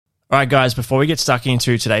All right, guys, before we get stuck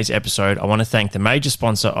into today's episode, I want to thank the major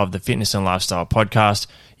sponsor of the Fitness and Lifestyle podcast,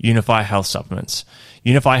 Unify Health Supplements.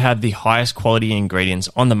 Unify have the highest quality ingredients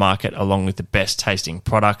on the market along with the best tasting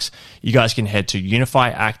products. You guys can head to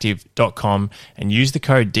unifyactive.com and use the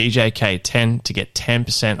code DJK10 to get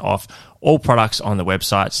 10% off all products on the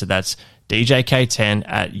website. So that's DJK10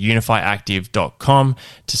 at unifyactive.com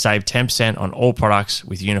to save 10% on all products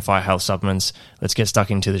with Unify Health Supplements. Let's get stuck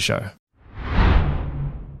into the show.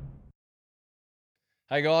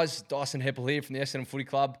 Hey guys, Dyson Heppell here from the Essendon Footy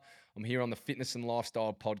Club. I'm here on the Fitness and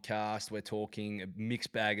Lifestyle podcast. We're talking a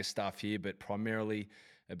mixed bag of stuff here, but primarily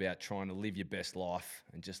about trying to live your best life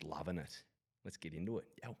and just loving it. Let's get into it.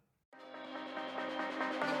 Yo.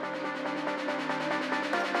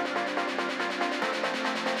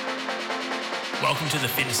 Welcome to the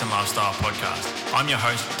Fitness and Lifestyle podcast. I'm your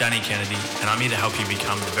host, Danny Kennedy, and I'm here to help you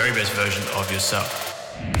become the very best version of yourself.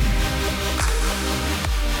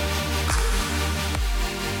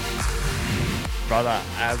 Brother,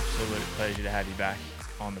 absolute pleasure to have you back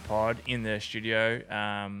on the pod in the studio.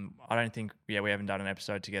 I don't think we haven't done an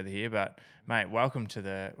episode together here, but mate, welcome to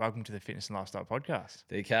the Fitness and Lifestyle podcast.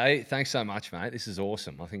 DK, thanks so much, mate. This is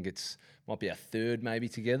awesome. I think might be our third maybe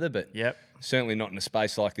together, but certainly not in a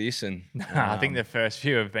space like this. And I think the first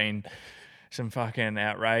few have been some fucking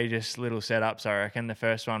outrageous little setups. I reckon the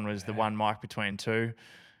first one was the one mic between two.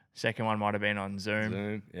 Second one might have been on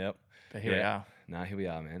Zoom. Yep. But here we are. No, here we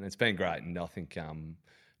are, man. It's been great, and I think,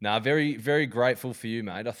 very, very grateful for you,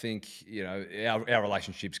 mate. I think our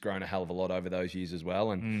relationship's grown a hell of a lot over those years as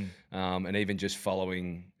well, and even just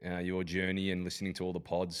following your journey and listening to all the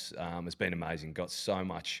pods has been amazing. Got so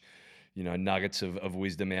much, nuggets of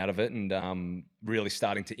wisdom out of it, and really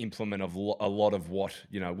starting to implement a lot of what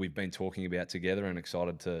we've been talking about together, and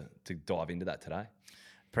excited to dive into that today.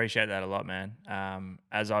 Appreciate that a lot, man.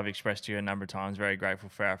 As I've expressed to you a number of times, very grateful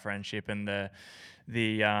for our friendship and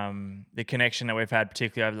the connection that we've had,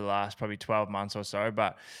 particularly over the last probably 12 months or so.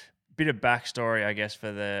 But a bit of backstory, I guess,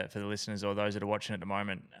 for the listeners or those that are watching at the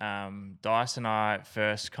moment. Dice and I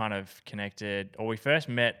first kind of connected, or we first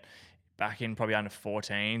met back in probably under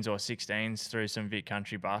 14s or 16s through some Vic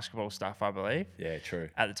Country basketball stuff, I believe. Yeah, true.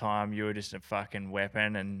 At the time, you were just a fucking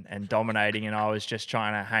weapon and dominating, and I was just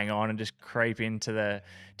trying to hang on and just creep into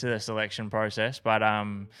the selection process. But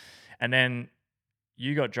and then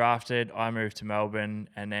you got drafted, I moved to Melbourne,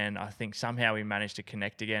 and then I think somehow we managed to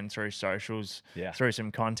connect again through socials, through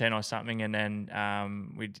some content or something, and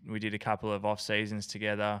then we did a couple of off seasons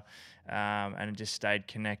together, and just stayed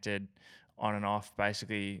connected on and off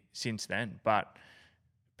basically since then. But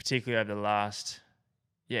particularly over the last,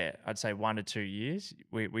 I'd say 1 to 2 years,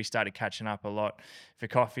 we started catching up a lot for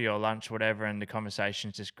coffee or lunch, whatever, and the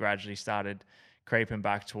conversations just gradually started creeping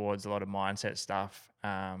back towards a lot of mindset stuff.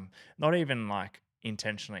 Not even like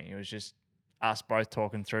intentionally, it was just us both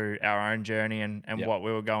talking through our own journey and what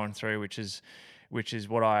we were going through, which is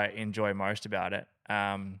what I enjoy most about it.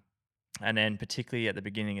 And then particularly at the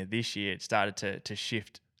beginning of this year, it started to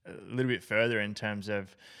shift a little bit further in terms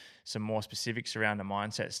of some more specifics around the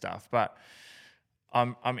mindset stuff. But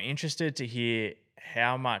I'm interested to hear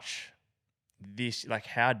how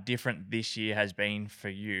different this year has been for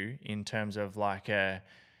you in terms of like a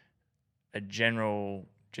general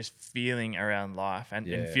just feeling around life, and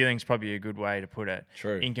feeling's probably a good way to put it.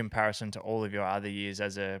 True. In comparison to all of your other years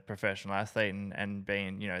as a professional athlete and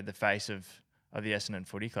being, the face of the Essendon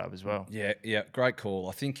Footy Club as well. Yeah, great call.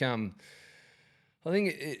 I think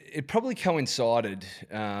it probably coincided,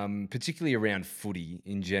 particularly around footy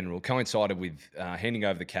in general, coincided with handing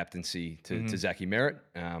over the captaincy to Zachy Merritt,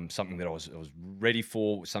 something that I was ready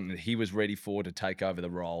for, something that he was ready for, to take over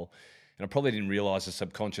the role. And I probably didn't realise the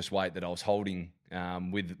subconscious weight that I was holding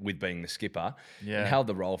with being the skipper. And held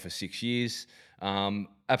the role for 6 years.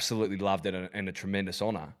 Absolutely loved it, and a tremendous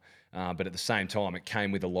honour. But at the same time, it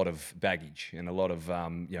came with a lot of baggage and a lot of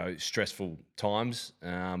stressful times.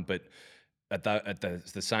 But at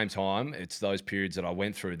the same time, it's those periods that I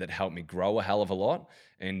went through that helped me grow a hell of a lot,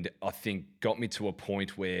 and I think got me to a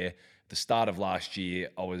point where the start of last year,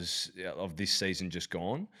 of this season just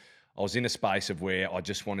gone, I was in a space of where I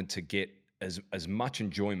just wanted to get as much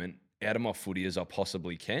enjoyment out of my footy as I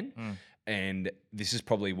possibly can. And this is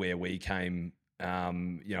probably where we came a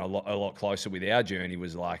lot closer with our journey.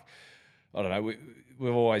 Was like, I don't know,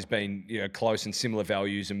 we've always been close and similar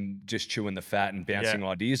values and just chewing the fat and bouncing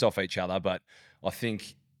ideas off each other. But I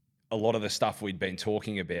think a lot of the stuff we'd been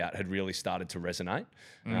talking about had really started to resonate.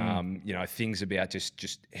 Things about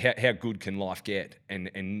just how good can life get,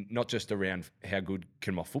 and not just around how good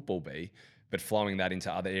can my football be, but flowing that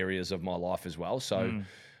into other areas of my life as well. So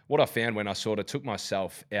what I found when I sort of took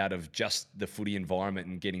myself out of just the footy environment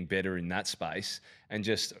and getting better in that space and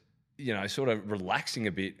just, sort of relaxing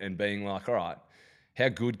a bit and being like, all right, how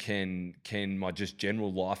good can my just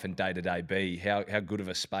general life and day to day be? How good of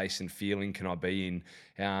a space and feeling can I be in?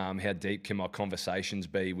 How deep can my conversations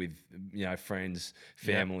be with friends,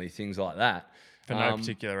 Yeah. family, things like that? For no Um,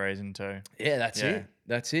 particular reason too. yeah, that's Yeah. it.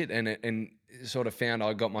 That's it. And sort of found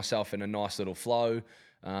I got myself in a nice little flow.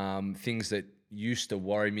 Things that used to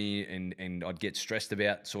worry me and I'd get stressed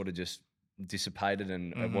about sort of just dissipated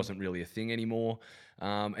and it Mhm. wasn't really a thing anymore.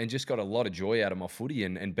 And just got a lot of joy out of my footy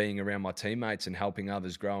and being around my teammates and helping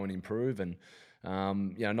others grow and improve. And,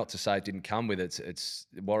 not to say it didn't come with its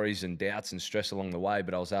worries and doubts and stress along the way,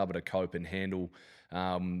 but I was able to cope and handle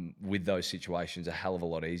with those situations a hell of a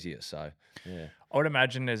lot easier. So, yeah. I would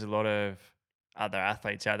imagine there's a lot of other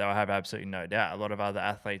athletes out there. I have absolutely no doubt. A lot of other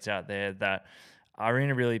athletes out there that are in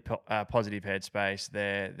a really positive headspace.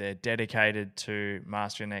 They're dedicated to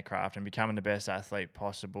mastering their craft and becoming the best athlete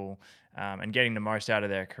possible, and getting the most out of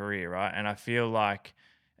their career, right? And I feel like,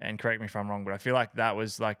 and correct me if I'm wrong, but I feel like that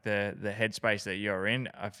was like the headspace that you're in.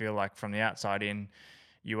 I feel like from the outside in,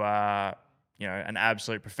 you are, an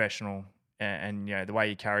absolute professional, and the way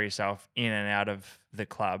you carry yourself in and out of the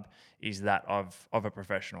club is that of a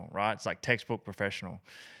professional, right? It's like textbook professional.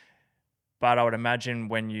 But I would imagine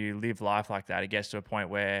when you live life like that, it gets to a point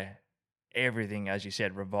where everything, as you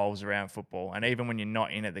said, revolves around football. And even when you're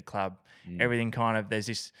not in at the club, Mm. everything kind of, there's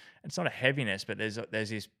this, it's not a heaviness, but there's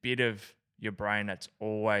this bit of your brain that's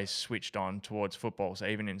always switched on towards football. So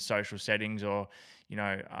even in social settings, or,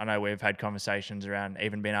 I know we've had conversations around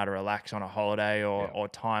even being able to relax on a holiday, Yeah. or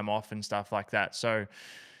time off and stuff like that. So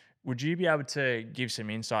would you be able to give some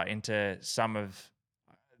insight into some of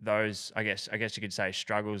those, I guess you could say,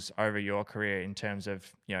 struggles over your career in terms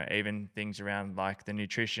of, even things around like the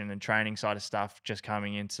nutrition and training side of stuff just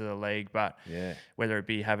coming into the league, but Yeah. whether it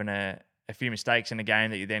be having a few mistakes in a game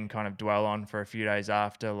that you then kind of dwell on for a few days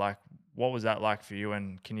after, like what was that like for you?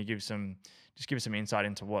 And can you give us some insight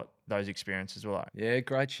into what those experiences were like? Yeah,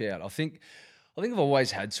 great shout. I think I've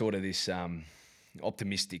always had sort of this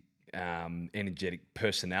optimistic, energetic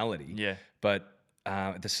personality, Yeah. but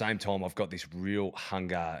at the same time, I've got this real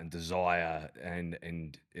hunger and desire,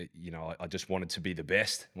 and I just wanted to be the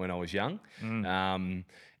best when I was young, Mm,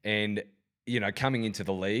 and coming into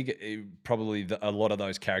the league, probably a lot of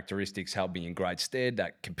those characteristics held me in great stead.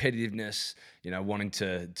 That competitiveness, wanting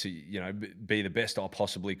to be the best I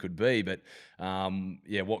possibly could be, but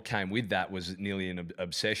yeah, what came with that was nearly an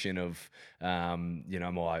obsession of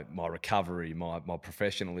my recovery, my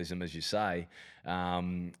professionalism, as you say,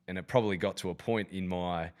 and it probably got to a point in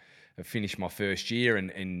I finished my first year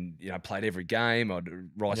and played every game. I'd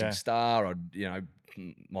rising yeah. star.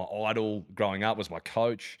 My idol growing up was my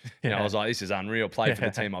coach. I Yeah. was like, this is unreal. Played for the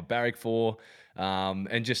Yeah. team I barracked for,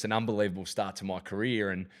 and just an unbelievable start to my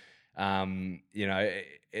career. And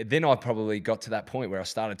then I probably got to that point where I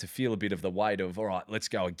started to feel a bit of the weight of, all right, let's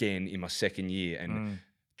go again in my second year, and Mm,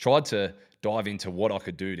 tried to dive into what I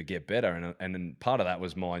could do to get better. And then part of that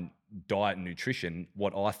was my diet and nutrition,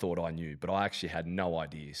 what I thought I knew, but I actually had no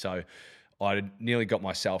idea. So I nearly got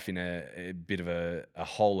myself in a bit of a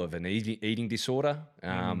hole of an eating disorder.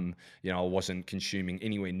 mm, I wasn't consuming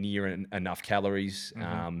anywhere near enough calories.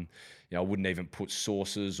 mm-hmm. I wouldn't even put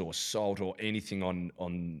sauces or salt or anything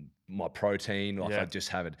on my protein. Like Yeah. I'd just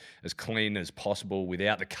have it as clean as possible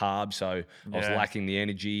without the carbs. So I was Yeah. lacking the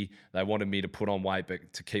energy. They wanted me to put on weight,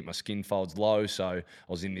 but to keep my skin folds low. So I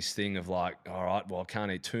was in this thing of like, all right, well, I can't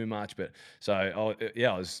eat too much. But so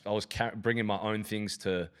I was bringing my own things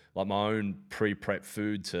to, like, my own pre-prep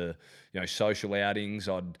food to, social outings.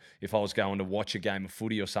 If I was going to watch a game of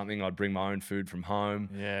footy or something, I'd bring my own food from home.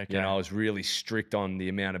 Yeah. I Okay. was really strict on the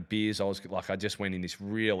amount of beers. I just went in this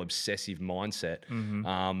real obsessive mindset,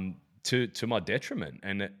 Mm-hmm. to my detriment.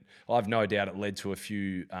 And I've no doubt it led to a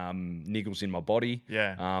few niggles in my body,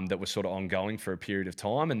 Yeah. that were sort of ongoing for a period of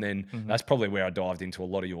time. And then Mm-hmm. that's probably where I dived into a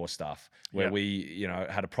lot of your stuff, where Yep. we,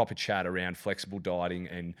 had a proper chat around flexible dieting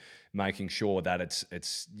and making sure that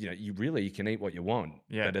it's you can eat what you want.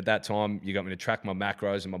 Yeah. But at that time, you got me to track my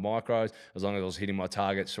macros and my micros as long as I was hitting my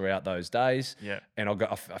targets throughout those days. Yeah. And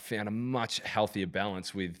I found a much healthier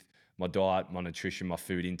balance with my diet, my nutrition, my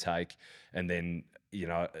food intake, and then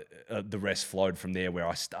the rest flowed from there. Where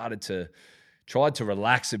I started to tried to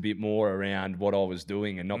relax a bit more around what I was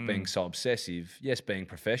doing and not being Mm. so obsessive. Yes, being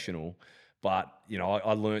professional, but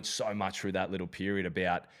I learned so much through that little period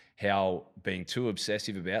about how being too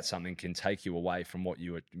obsessive about something can take you away from what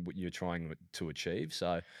you're trying to achieve.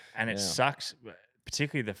 So, And it yeah, sucks.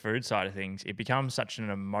 particularly the food side of things, it becomes such an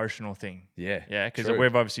emotional thing. Yeah, Yeah, because true.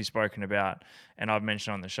 we've obviously spoken about, and I've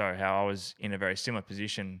mentioned on the show how I was in a very similar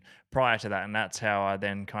position prior to that, and that's how I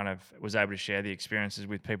then kind of was able to share the experiences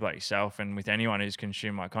with people like yourself and with anyone who's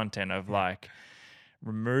consumed my content of like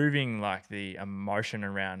removing like the emotion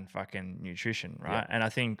around fucking nutrition, Yeah. right? And I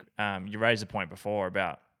think you raised a point before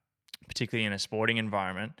about particularly in a sporting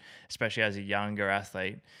environment, especially as a younger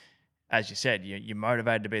athlete, as you said, you're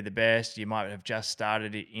motivated to be the best. You might have just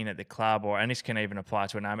started in at the club, and this can even apply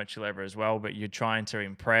to an amateur level as well. But you're trying to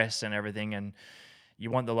impress and everything, and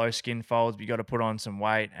you want the low skin folds. But you got to put on some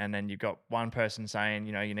weight, and then you've got one person saying,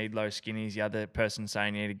 you need low skinnies. The other person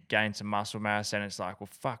saying you need to gain some muscle mass, and it's like, well,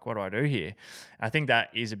 fuck, what do I do here? I think that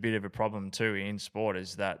is a bit of a problem too in sport,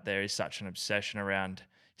 is that there is such an obsession around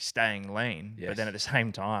staying lean, but then Yes. at the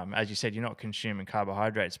same time, as you said, you're not consuming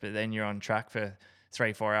carbohydrates, but then you're on track for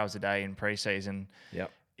 3-4 hours a day in preseason, Yep.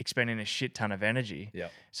 expending a shit ton of energy.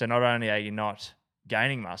 Yep. So not only are you not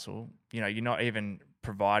gaining muscle, you're not even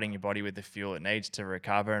providing your body with the fuel it needs to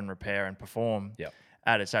recover and repair and perform Yep.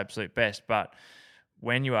 at its absolute best. But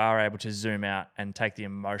when you are able to zoom out and take the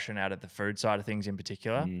emotion out of the food side of things in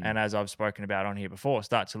particular, and as I've spoken about on here before,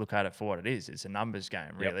 start to look at it for what it is. It's a numbers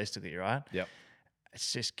game, Yep. realistically, right? Yep. It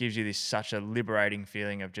just gives you this such a liberating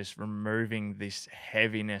feeling of just removing this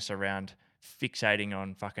heaviness around fixating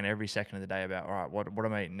on fucking every second of the day about, all right, what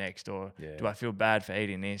am I eating next? Or do I feel bad for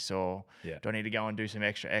eating this? Or Yeah. do I need to go and do some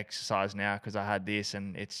extra exercise now because I had this?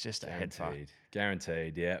 And it's just a head fuck.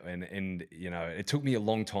 Guaranteed, yeah. And it took me a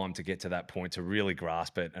long time to get to that point to really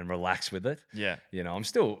grasp it and relax with it. Yeah. I'm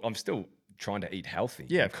still trying to eat healthy.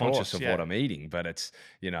 Yeah, I'm of conscious course, of yeah. what I'm eating, but it's,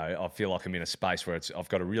 I feel like I'm in a space where I've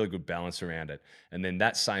got a really good balance around it. And then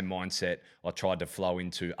that same mindset, I tried to flow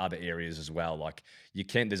into other areas as well. Like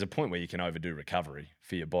there's a point where you can overdo recovery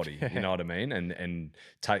for your body. You know what I mean? And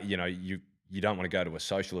take, you don't want to go to a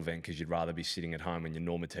social event because you'd rather be sitting at home in your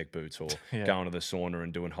Normatec boots or Yeah. going to the sauna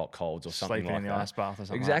and doing hot colds or something Sleeping like in the that. ice bath or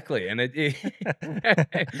something. Exactly. And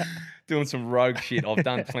doing some rogue shit. I've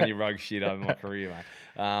done plenty of rogue shit over my career,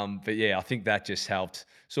 mate. But yeah, I think that just helped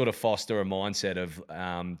sort of foster a mindset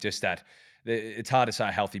of just that. It's hard to say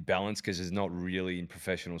a healthy balance because it's not really in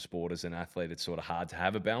professional sport as an athlete. It's sort of hard to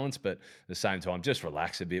have a balance, but at the same time, just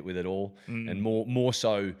relax a bit with it all, and more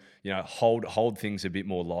so, hold things a bit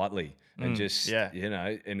more lightly, and just yeah.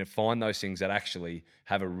 and find those things that actually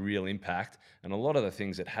have a real impact. And a lot of the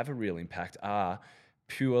things that have a real impact are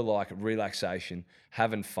pure like relaxation,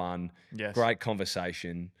 having fun, Yes. great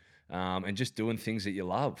conversation, and just doing things that you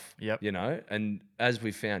love. Yep. And as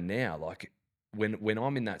we found now, like when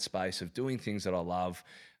I'm in that space of doing things that I love,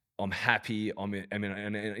 I'm happy.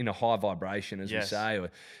 In a high vibration, as we Yes. say, or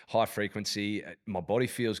high frequency. My body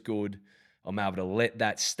feels good. I'm able to let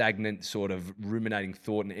that stagnant sort of ruminating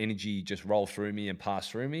thought and energy just roll through me and pass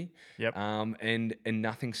through me. Yep. And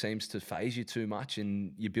nothing seems to phase you too much,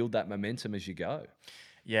 and you build that momentum as you go.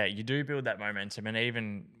 Yeah, you do build that momentum. And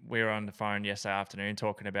even we were on the phone yesterday afternoon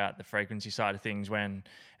talking about the frequency side of things and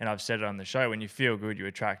I've said it on the show, when you feel good, you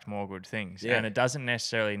attract more good things. Yeah. And it doesn't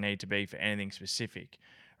necessarily need to be for anything specific,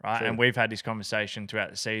 right? True. And we've had this conversation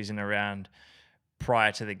throughout the season around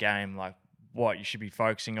prior to the game, like what you should be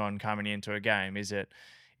focusing on coming into a game. Is it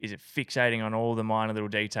fixating on all the minor little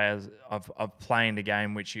details of playing the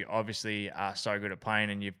game, which you obviously are so good at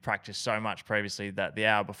playing and you've practiced so much previously that the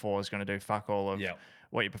hour before is going to do fuck all of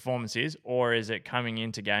what your performance is? Or is it coming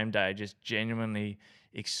into game day just genuinely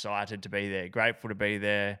excited to be there, grateful to be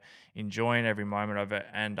there, enjoying every moment of it?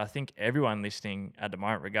 And I think everyone listening at the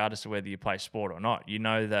moment, regardless of whether you play sport or not,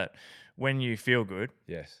 that when you feel good,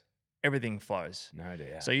 Yes. everything flows. No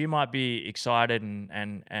doubt. So you might be excited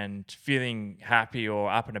and feeling happy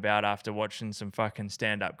or up and about after watching some fucking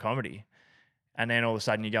stand-up comedy. And then all of a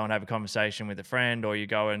sudden you go and have a conversation with a friend, or you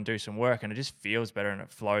go and do some work and it just feels better and it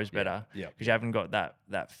flows better because you haven't got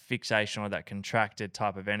that fixation or that contracted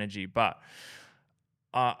type of energy. But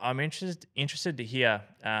I'm interested to hear,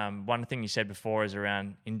 one thing you said before is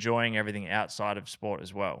around enjoying everything outside of sport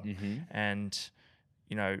as well. Mm-hmm. And,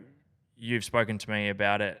 you've spoken to me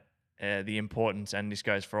about it, the importance, and this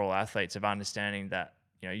goes for all athletes, of understanding that,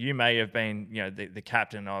 you may have been, the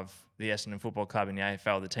captain of the Essendon Football Club in the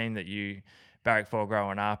AFL, the team that you barrack for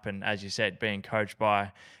growing up, and as you said, being coached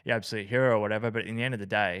by the absolute hero or whatever. But in the end of the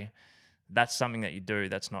day, that's something that you do.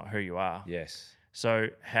 That's not who you are. Yes. So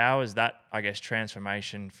how is that, I guess,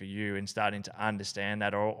 transformation for you in starting to understand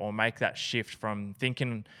that, or make that shift from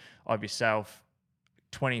thinking of yourself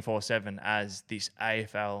 24/7 as this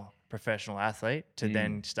AFL professional athlete to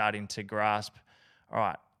then starting to grasp, all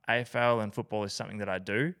right, AFL and football is something that I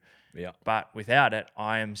do, Yeah. But without it,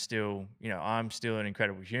 I am still, I'm still an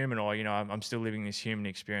incredible human, or, I'm still living this human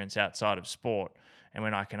experience outside of sport. And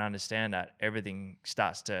when I can understand that, everything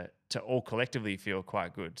starts to all collectively feel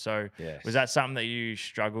quite good. So was Yes. that something that you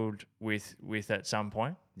struggled with at some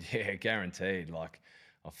point? Yeah, guaranteed. Like,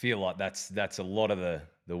 I feel like that's a lot of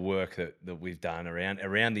the work that we've done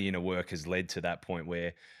around the inner work has led to that point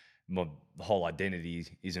where my whole identity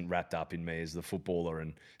isn't wrapped up in me as the footballer,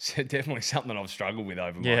 and so definitely something I've struggled with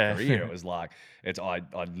over my Yeah. career. It was like I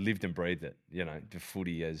lived and breathed it. The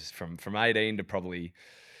footy as from 18 to probably,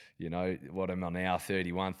 what am I now,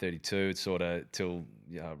 31, 32, sort of till,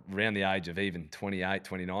 around the age of even 28,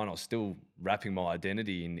 29, I was still wrapping my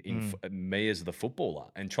identity in Mm, me as the footballer,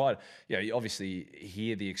 and try to, you obviously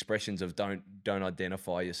hear the expressions of don't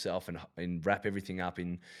identify yourself and wrap everything up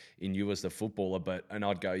in you as the footballer. And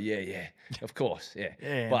I'd go, yeah, yeah, of course, yeah.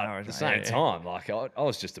 yeah, no But worries, at the mate. Yeah, same yeah. time, like I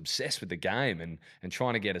was just obsessed with the game and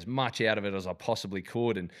trying to get as much out of it as I possibly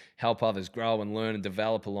could and help others grow and learn and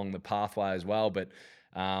develop along the pathway as well. But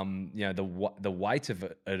the weight of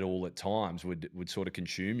it all at times would sort of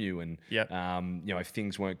consume you, and Yep. if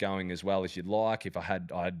things weren't going as well as you'd like, if I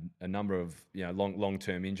had a number of long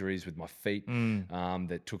term injuries with my feet, Mm,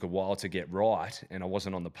 that took a while to get right, and I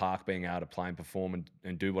wasn't on the park being able to play and perform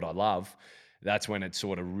and do what I love. That's when it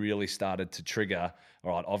sort of really started to trigger.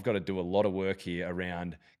 All right, I've got to do a lot of work here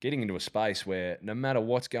around getting into a space where no matter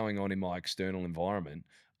what's going on in my external environment,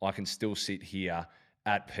 I can still sit here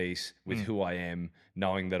at peace with mm, who I am,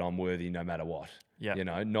 knowing that I'm worthy no matter what. yep.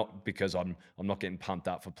 Not because I'm not getting pumped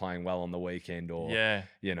up for playing well on the weekend, or Yeah.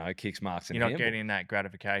 kicks, marks, and You're not handball. getting that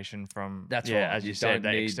gratification from, That's yeah, right. as You you said, don't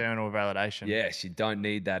that need external validation. Yes, you don't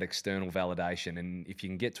need that external validation. And if you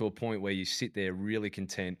can get to a point where you sit there really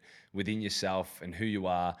content within yourself and who you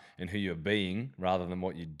are and who you're being rather than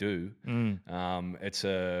what you do, Mm. it's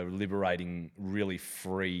a liberating, really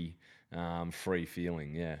free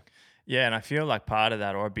feeling. Yeah. Yeah, and I feel like part of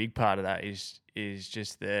that, or a big part of that, is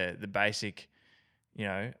just the basic,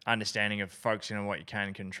 understanding of focusing on what you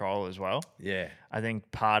can control as well. Yeah. I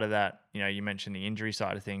think part of that, you mentioned the injury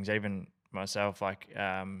side of things. Even myself, like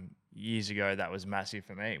years ago, that was massive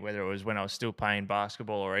for me. Whether it was when I was still playing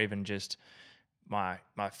basketball, or even just my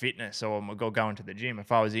fitness, or going to the gym.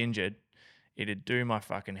 If I was injured, it'd do my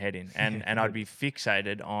fucking head in, and I'd be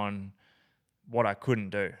fixated on what I couldn't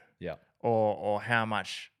do, Yeah. or how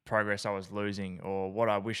much progress I was losing, or what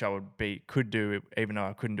I wish I could do, even though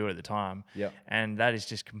I couldn't do it at the time. Yeah. And that is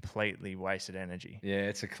just completely wasted energy. Yeah.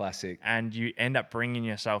 It's a classic. And you end up bringing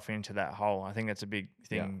yourself into that hole. I think that's a big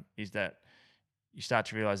Yeah. thing, is that you start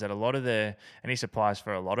to realize that a lot of and this applies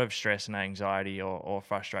for a lot of stress and anxiety, or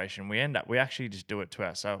frustration, we actually just do it to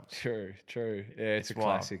ourselves. True, true. Yeah, it's It's a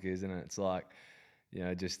wild. classic, isn't it? It's like,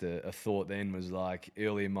 just a thought then was like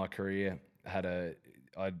early in my career, I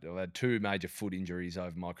had two major foot injuries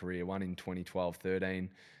over my career, one in 2012, 13,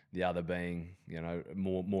 the other being,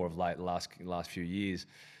 more of late last few years.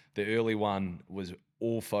 The early one was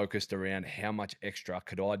all focused around how much extra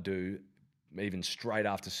could I do even straight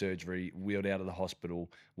after surgery, wheeled out of the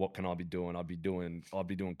hospital. What can I be doing? I'd be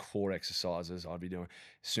doing core exercises. I'd be doing,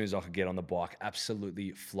 as soon as I could get on the bike,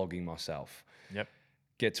 absolutely flogging myself. Yep.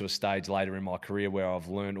 Get to a stage later in my career where I've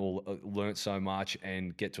learned so much,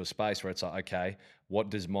 and get to a space where it's like, okay, what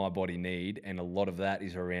does my body need? And a lot of that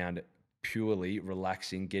is around purely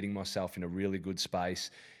relaxing, getting myself in a really good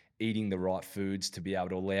space, eating the right foods to be able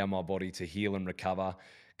to allow my body to heal and recover.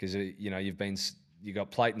 Because you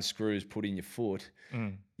got plate and screws put in your foot.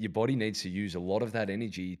 Mm. Your body needs to use a lot of that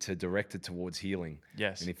energy to direct it towards healing.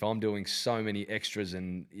 Yes. And if I'm doing so many extras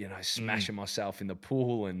and, smashing myself in the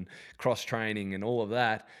pool and cross training and all of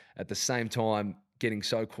that, at the same time, getting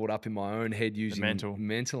so caught up in my own head The using mental.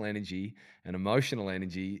 mental energy and emotional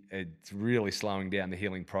energy, it's really slowing down the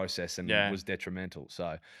healing process and Yeah. was detrimental.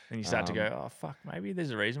 So, And you start to um, go, oh fuck, maybe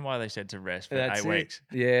there's a reason why they said to rest for that's eight it. weeks,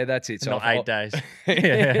 Yeah, that's it. and So not 8 days. yeah,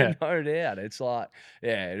 Yeah. no doubt. It's like,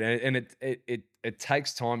 yeah, and it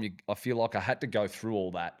takes time. I feel like I had to go through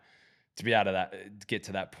all that to be able to get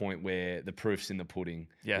to that point where the proof's in the pudding.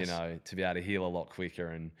 Yes. To be able to heal a lot quicker.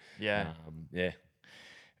 And Yeah. yeah,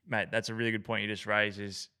 Mate, that's a really good point you just raised,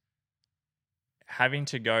 is having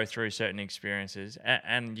to go through certain experiences,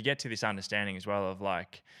 and you get to this understanding as well of,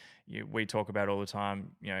 like, we talk about all the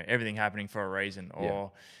time, everything happening for a reason, yeah,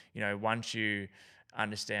 or, once you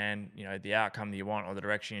understand, the outcome that you want, or the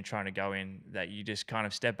direction you're trying to go in, that you just kind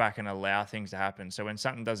of step back and allow things to happen. So when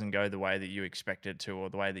something doesn't go the way that you expected it to, or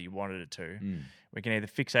the way that you wanted it to, mm, we can either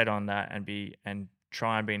fixate on that and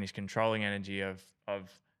try and be in this controlling energy of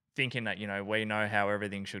thinking that, we know how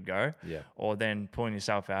everything should go, yeah, or then pulling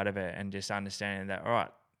yourself out of it and just understanding that, all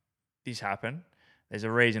right, this happened. There's a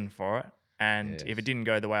reason for it. And if it Yes. didn't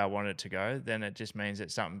go the way I wanted it to go, then it just means that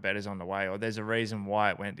something better's on the way, or there's a reason why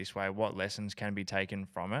it went this way. What lessons can be taken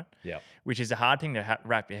from it, Yep. which is a hard thing to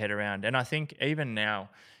wrap your head around. And I think even now,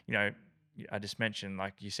 you know, I just mentioned,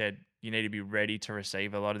 like you said, you need to be ready to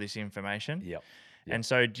receive a lot of this information. Yep. Yep. And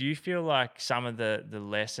so, do you feel like some of the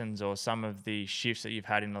lessons or some of the shifts that you've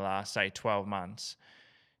had in the last, say, 12 months,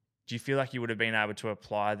 do you feel like you would have been able to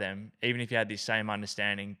apply them, even if you had this same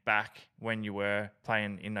understanding back when you were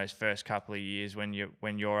playing in those first couple of years, when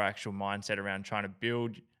your actual mindset around trying to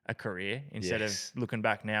build a career instead of Yes. looking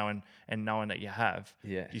back now and knowing that you have?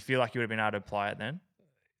 Yeah. Do you feel like you would have been able to apply it then?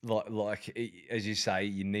 As you say,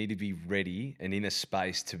 you need to be ready and in a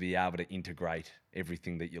space to be able to integrate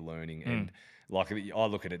everything that you're learning. Mm, And like I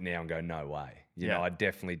look at it now and go, no way. yeah. I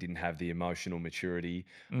definitely didn't have the emotional maturity.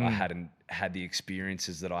 I Mm, hadn't had the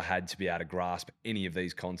experiences that I had to be able to grasp any of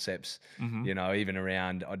these concepts. mm-hmm. Even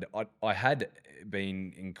around, I had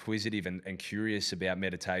been inquisitive and curious about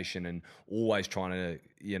meditation and always trying to,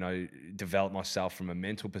 develop myself from a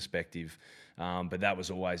mental perspective. But that was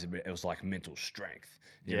always it was like mental strength.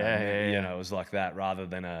 Yeah, yeah, yeah. It was like that rather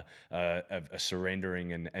than a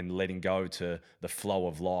surrendering and letting go to the flow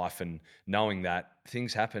of life and knowing that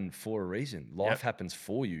things happen for a reason. Life Yep. happens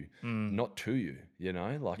for you, Mm, not to you.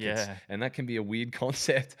 yeah. And that can be a weird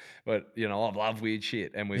concept, but I love weird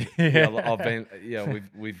shit, and I've Yeah. been,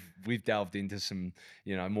 we've delved into some,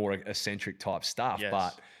 more eccentric type stuff, Yes.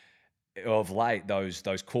 but of late, those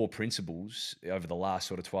core principles over the last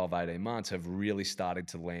sort of 12, 18 months have really started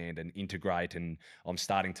to land and integrate, and I'm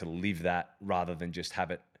starting to live that rather than just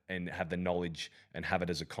have it and have the knowledge and have it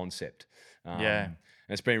as a concept. Yeah. And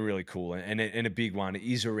it's been really cool. And a big one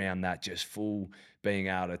is around that just full being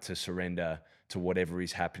able to surrender to whatever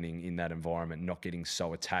is happening in that environment, not getting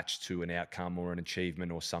so attached to an outcome or an achievement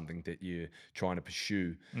or something that you're trying to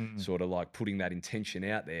pursue, Mm, sort of like putting that intention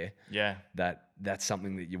out there yeah. that's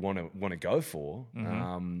something that you want to go for.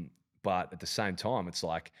 Mm-hmm. But at the same time, it's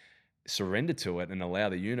like surrender to it and allow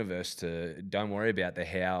the universe to don't worry about the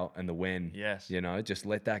how and the when. Yes. Just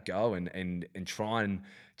let that go and try and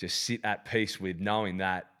just sit at peace with knowing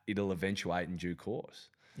that it'll eventuate in due course.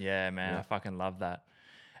 Yeah, man, I Yeah. fucking love that.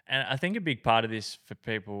 And I think a big part of this for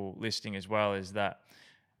people listening as well is that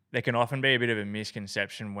there can often be a bit of a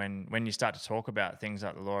misconception when you start to talk about things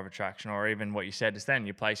like the law of attraction, or even what you said just then,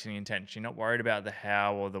 you're placing the intention, you're not worried about the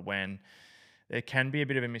how or the when. There can be a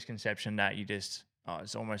bit of a misconception that you just, oh,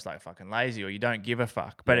 it's almost like fucking lazy or you don't give a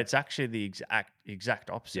fuck. But Yeah. it's actually the exact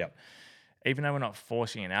opposite. Yep. Even though we're not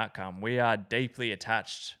forcing an outcome, we are deeply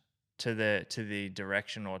attached to the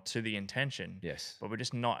direction or to the intention, Yes. but we're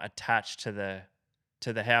just not attached to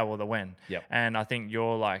the how or the when. Yep. And I think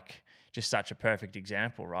you're like just such a perfect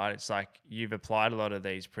example, right? It's like you've applied a lot of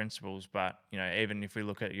these principles, but even if we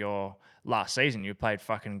look at your last season, you played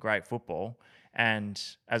fucking great football. And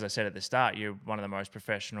as I said at the start, you're one of the most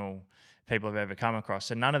professional people I've ever come across.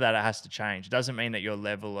 So none of that has to change. It doesn't mean that your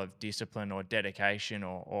level of discipline or dedication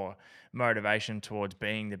or motivation towards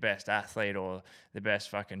being the best athlete or the best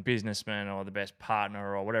fucking businessman or the best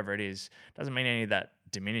partner or whatever it is, doesn't mean any of that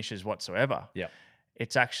diminishes whatsoever. Yep.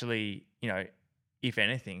 It's actually, if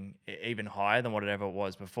anything, even higher than whatever it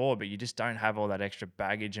was before, but you just don't have all that extra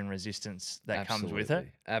baggage and resistance that comes with it.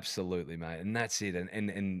 Absolutely, mate. And that's it.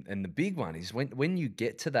 And the big one is when you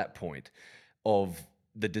get to that point of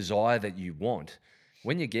the desire that you want,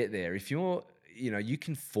 when you get there, if you're, you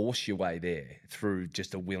can force your way there through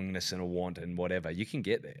just a willingness and a want and whatever, you can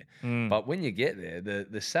get there. Mm, But when you get there,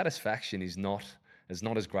 the satisfaction is not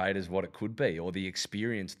as great as what it could be, or the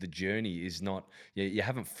experience, the journey is not, you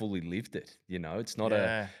haven't fully lived it. It's not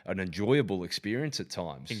yeah, an enjoyable experience at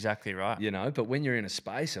times, exactly right. but when you're in a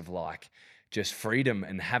space of like just freedom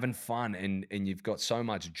and having fun and you've got so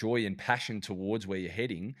much joy and passion towards where you're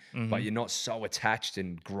heading, Hmm. but you're not so attached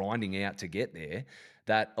and grinding out to get there,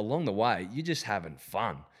 that along the way you're just having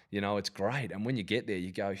fun. It's great. And when you get there,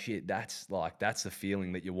 you go, shit, that's the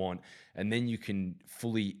feeling that you want. And then you can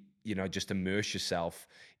fully, just immerse yourself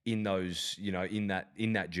in those, in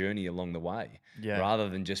that journey along the way, Yeah, rather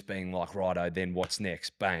than just being like, righto, then what's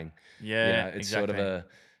next? Bang. yeah, It's sort of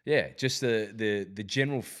exactly. just the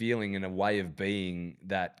general feeling and a way of being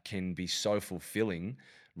that can be so fulfilling,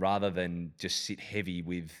 rather than just sit heavy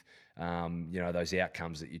with, those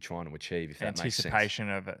outcomes that you're trying to achieve, if that makes sense. Anticipation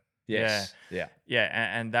of it. Yeah. Yes. Yeah.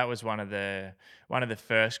 Yeah, and that was one of the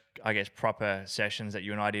first, I guess, proper sessions that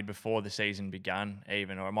you and I did before the season begun,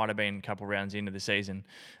 even, or it might have been a couple rounds into the season,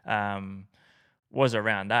 was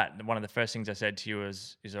around that. One of the first things I said to you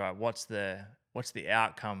is all right, what's the what's the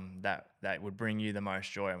outcome that would bring you the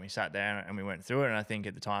most joy? And we sat down and we went through it. And I think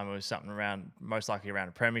at the time it was something around, most likely around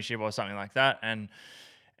a premiership or something like that.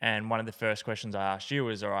 And one of the first questions I asked you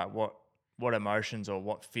was, all right, what emotions or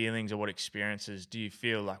what feelings or what experiences do you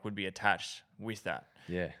feel like would be attached with that?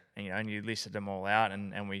 Yeah. And, and you listed them all out,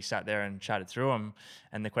 and we sat there and chatted through them.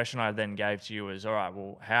 And the question I then gave to you was, all right,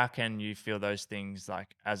 well, how can you feel those things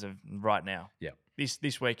like as of right now? Yep.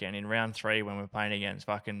 This weekend in round 3 when we're playing against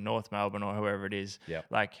fucking North Melbourne or whoever it is, Yep.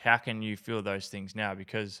 like how can you feel those things now?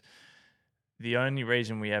 Because the only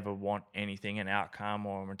reason we ever want anything, an outcome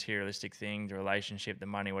or a materialistic thing, the relationship, the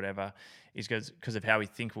money, whatever, is because of how we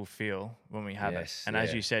think we'll feel when we have it. Yes. And as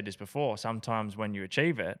Yeah. you said just before, sometimes when you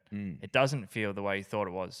achieve it, it doesn't feel the way you thought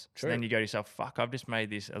it was. So True. then you go to yourself, fuck, I've just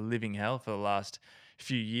made this a living hell for the last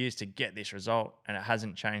few years to get this result, and it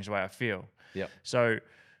hasn't changed the way I feel. Yep. So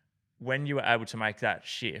when you were able to make that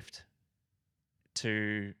shift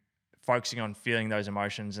to focusing on feeling those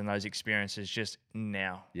emotions and those experiences just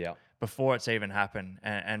now, Yeah. before it's even happened,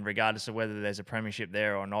 and regardless of whether there's a premiership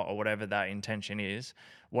there or not, or whatever that intention is,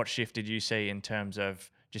 what shift did you see in terms of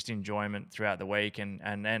just enjoyment throughout the week,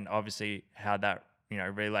 and then obviously how that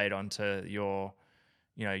relayed onto your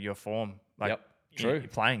form, like Yep. True.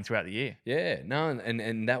 playing throughout the year? Yeah, no,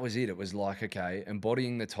 and that was it. It was like, okay,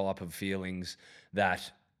 embodying the type of feelings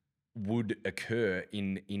that would occur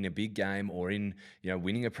in a big game or in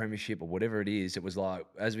winning a premiership or whatever it is. It was like,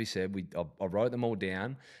 as we said, I wrote them all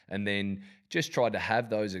down and then just tried to have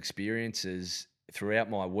those experiences throughout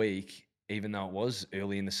my week, even though it was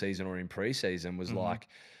early in the season or in preseason. Was Mm-hmm. like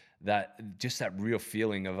that real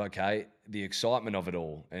feeling of, okay, the excitement of it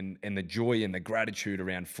all, and the joy and the gratitude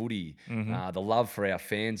around footy, Mm-hmm. the love for our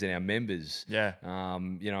fans and our members. Yeah.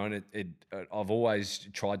 And I've always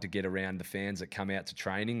tried to get around the fans that come out to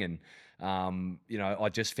training, and I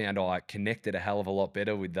just found I connected a hell of a lot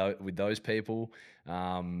better with those people.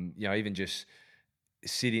 Even just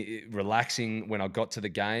sitting, relaxing when I got to the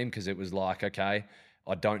game, because it was like, okay,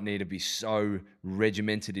 I don't need to be so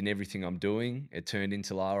regimented in everything I'm doing. It turned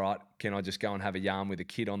into, all right, can I just go and have a yarn with a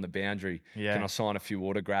kid on the boundary? Yeah. Can I sign a few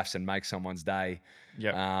autographs and make someone's day?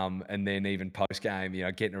 Yep. And then even post game,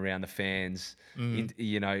 getting around the fans,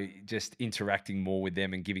 just interacting more with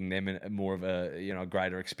them and giving them more of a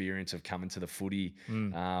greater experience of coming to the footy.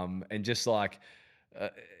 And just like,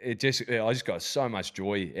 I just got so much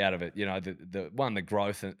joy out of it. The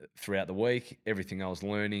growth throughout the week, everything I was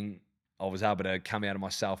learning, I was able to come out of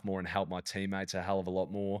myself more and help my teammates a hell of a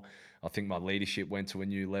lot more. I think my leadership went to a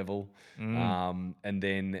new level. And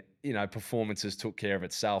then, performances took care of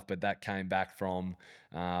itself, but that came back from,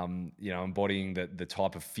 embodying the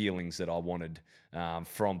type of feelings that I wanted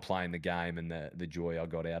from playing the game, and the joy I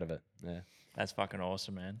got out of it. Yeah. That's fucking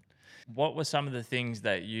awesome, man. What were some of the things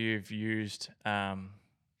that you've used,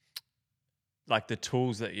 like the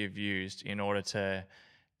tools that you've used in order to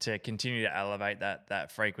continue to elevate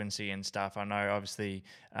that frequency and stuff? I know obviously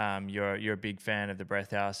you're a big fan of the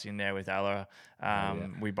Breath House in there with Ella. Yeah.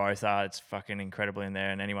 We both are. It's fucking incredible in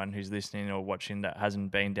there. And anyone who's listening or watching that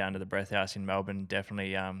hasn't been down to the Breath House in Melbourne,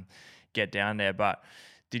 definitely get down there. But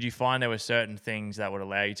did you find there were certain things that would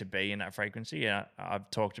allow you to be in that frequency? Yeah, I've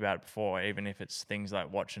talked about it before, even if it's things like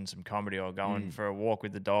watching some comedy or going for a walk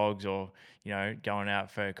with the dogs, or, going out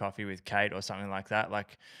for coffee with Kate or something like that.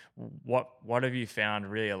 Like what have you found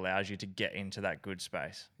really allows you to get into that good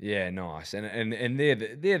space? Yeah, nice. And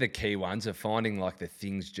they're the key ones, of finding like the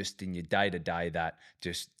things just in your day to day that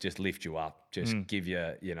just lift you up, just give you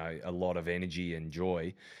a lot of energy and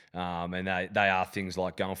joy. And they are things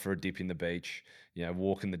like going for a dip in the beach,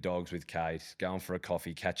 walking the dogs with Kate, going for a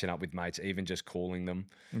coffee, catching up with mates, even just calling them,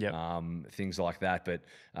 Yep. things like that. But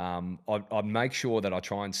I make sure that I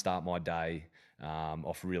try and start my day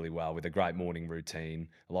off really well with a great morning routine.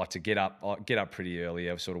 I like to get up pretty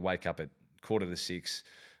early. I sort of wake up at 5:45.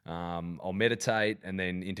 I'll meditate, and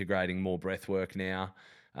then integrating more breath work now.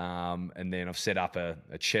 And then I've set up a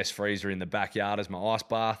chest freezer in the backyard as my ice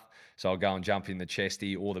bath. So I'll go and jump in the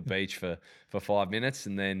chesty or the beach for 5 minutes,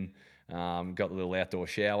 and then got the little outdoor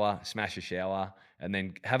shower, smash a shower, and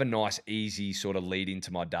then have a nice, easy sort of lead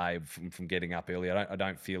into my day from getting up early. I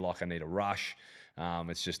don't feel like I need a rush.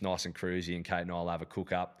 It's just nice and cruisy, and Kate and I'll have a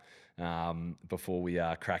cook up before we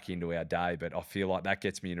crack into our day. But I feel like that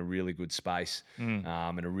gets me in a really good space, and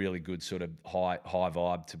a really good sort of high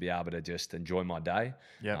vibe to be able to just enjoy my day,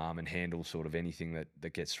 Yep. and handle sort of anything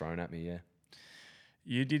that gets thrown at me. Yeah.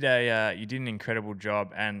 You did an incredible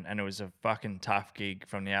job, and it was a fucking tough gig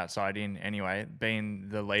from the outside in anyway, being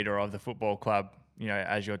the leader of the football club,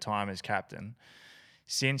 as your time as captain.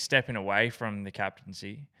 Since stepping away from the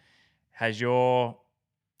captaincy, has your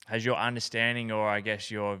Has your understanding, or I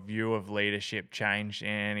guess your view of leadership, changed in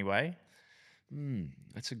any way?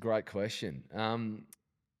 That's a great question.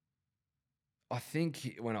 I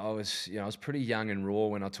think when I was, I was pretty young and raw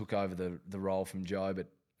when I took over the role from Job at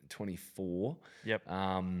 24. Yep.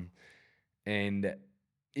 Um, and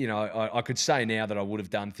I could say now that I would have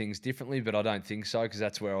done things differently, but I don't think so because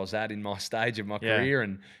that's where I was at in my stage of my Yeah. career.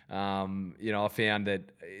 And I found that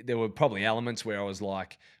there were probably elements where I was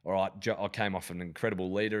like, all right, I came off an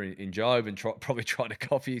incredible leader in Job and probably tried to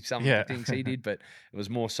copy some of the Yeah. things he did, but it was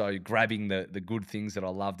more so grabbing the good things that I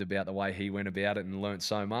loved about the way he went about it and learnt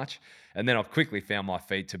so much. And then I quickly found my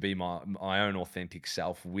feet to be my own authentic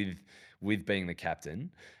self with being the captain.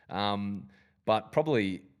 But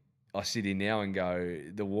probably I sit here now and go,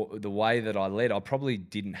 the way that I led, I probably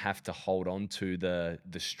didn't have to hold on to the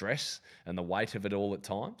stress and the weight of it all at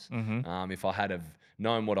times. Mm-hmm. If I had have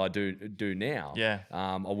known what I do now, Yeah.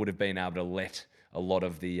 I would have been able to let a lot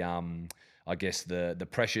of the I guess the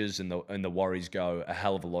pressures and the worries go a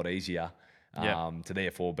hell of a lot easier. Yeah. To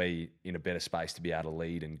therefore be in a better space to be able to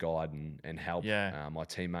lead and guide and help Yeah. my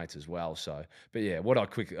teammates as well. So, but yeah, what I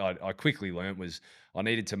quickly learned was I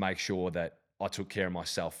needed to make sure that I took care of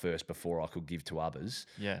myself first before I could give to others.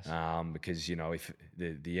 Yes. Because if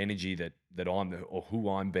the energy that I'm or who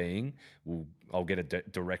I'm being I'll get a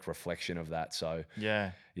direct reflection of that. So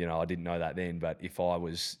Yeah. I didn't know that then, but if I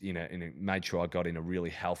was made sure I got in a really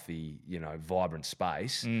healthy vibrant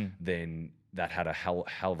space, Mm. then that had a hell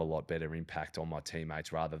of a lot better impact on my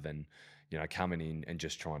teammates rather than coming in and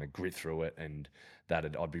just trying to grit through it and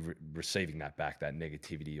I'd be receiving that back, that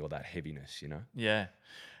negativity or that heaviness. Yeah.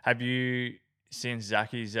 Have you, since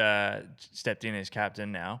Zachy's stepped in as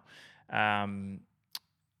captain now, um,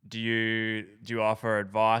 do you offer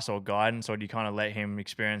advice or guidance, or do you kind of let him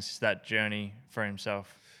experience that journey for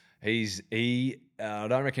himself? I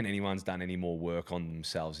don't reckon anyone's done any more work on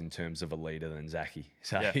themselves in terms of a leader than Zachy.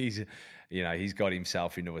 So Yeah. he's got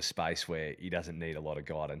himself into a space where he doesn't need a lot of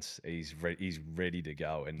guidance. He's ready to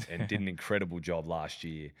go and did an incredible job last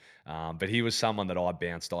year. But he was someone that I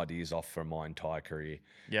bounced ideas off for my entire career.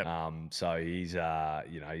 Yep. So he's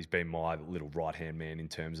been my little right hand man in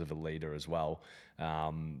terms of a leader as well.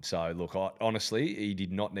 So look, honestly, he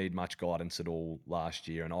did not need much guidance at all last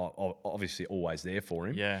year, and I obviously always there for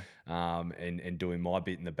him, Yeah. and doing my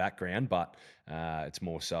bit in the background. But it's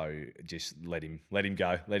more so just let him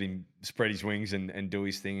go, let him spread his wings and do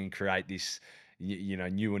his thing and create this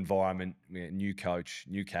new environment, new coach,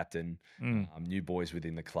 new captain, Mm. new boys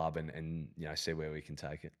within the club, and see where we can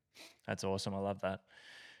take it. That's awesome. I love that.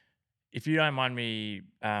 If you don't mind me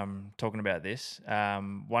talking about this,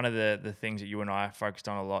 one of the things that you and I focused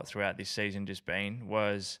on a lot throughout this season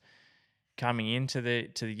was coming into the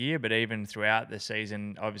year, but even throughout the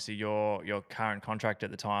season. Obviously, your current contract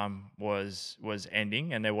at the time was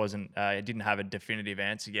ending, and there wasn't it didn't have a definitive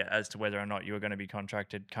answer yet as to whether or not you were going to be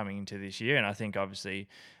contracted coming into this year. And I think obviously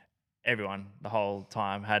everyone the whole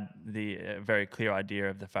time had the very clear idea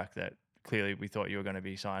of the fact that clearly we thought you were going to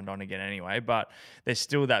be signed on again anyway, but there's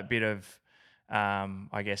still that bit of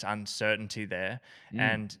I guess uncertainty there. Mm.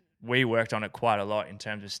 And we worked on it quite a lot in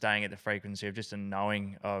terms of staying at the frequency of just a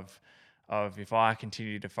knowing of if I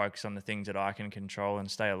continue to focus on the things that I can control and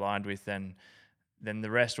stay aligned with, then the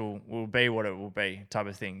rest will be what it will be, type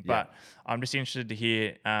of thing. Yeah. But I'm just interested to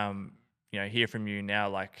hear hear from you now,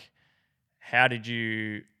 like, how did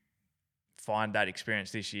you find that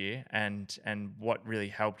experience this year, and what really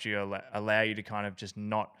helped you allow you to kind of just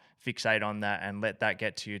not fixate on that and let that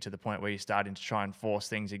get to you to the point where you're starting to try and force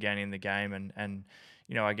things again in the game. And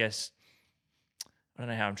I guess I don't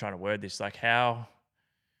know how I'm trying to word this, like, how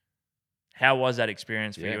was that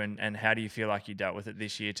experience for Yeah. you, and how do you feel like you dealt with it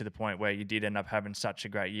this year to the point where you did end up having such a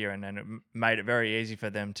great year, and then it made it very easy for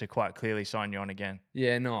them to quite clearly sign you on again?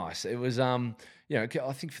 Yeah, nice. It was I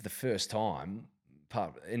think for the first time,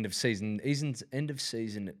 end of season, end of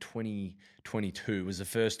season 2022 was the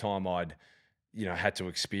first time I'd had to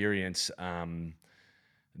experience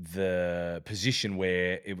the position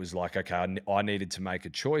where it was like, okay, I needed to make a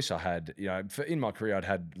choice. I had, in my career, I'd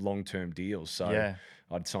had long-term deals. So Yeah.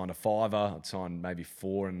 I'd signed a fiver, I'd signed maybe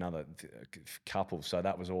four, and another couple. So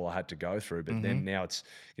that was all I had to go through. But Mm-hmm. then now it's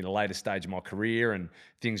in a later stage of my career, and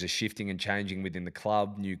things are shifting and changing within the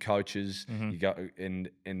club, new coaches. Mm-hmm. You go and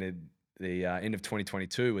the end of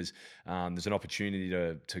 2022 was there's an opportunity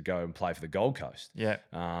to go and play for the Gold Coast. Yeah.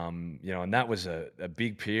 And that was a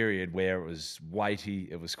big period where it was weighty.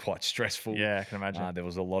 It was quite stressful. Yeah, I can imagine. There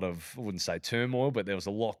was a lot of, I wouldn't say turmoil, but there was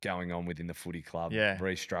a lot going on within the footy club, Yeah.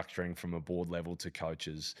 restructuring from a board level to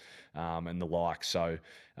coaches and the like. So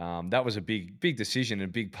that was a big decision and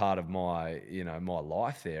a big part of my, my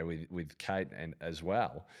life there with Kate and as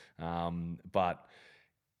well. But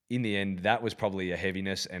in the end, that was probably a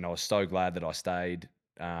heaviness, and I was so glad that I stayed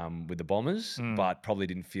with the Bombers, but probably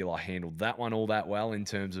didn't feel I handled that one all that well in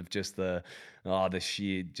terms of just the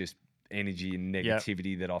sheer just energy and Yep.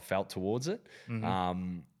 negativity that I felt towards it.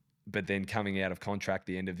 But then coming out of contract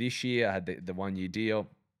the end of this year, I had the 1 year deal,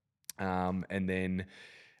 and then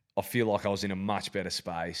I feel like I was in a much better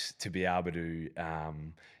space to be able to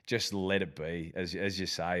just let it be. As you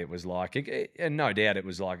say, it was like, and no doubt it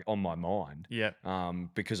was like on my mind. Yep.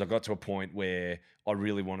 Because I got to a point where I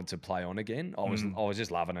really wanted to play on again. I was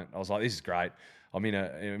just loving it. I was like, this is great. I'm in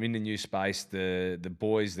a new space. The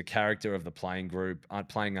boys, the character of the playing group, aren't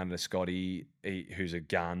playing under Scotty, who's a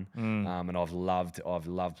gun, and I've loved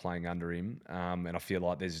playing under him. And I feel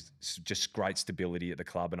like there's just great stability at the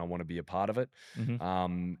club, and I want to be a part of it.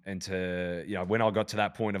 And to when I got to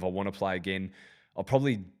that point of I want to play again, I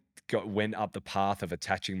probably went up the path of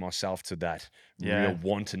attaching myself to that real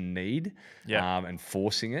want and need, and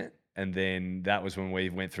forcing it. And then that was when we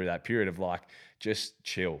went through that period of like, just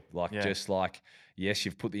chill, just like, yes,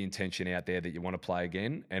 you've put the intention out there that you want to play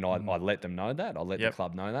again. And I let them know that. I let the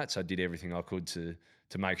club know that. So I did everything I could to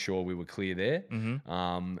make sure we were clear there.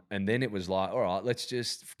 And then it was like, all right, let's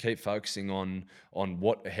just keep focusing on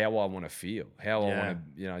how I want to feel, how I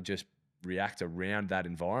want to, just react around that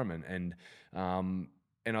environment. And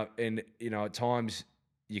at times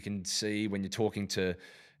you can see when you're talking to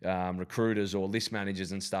recruiters or list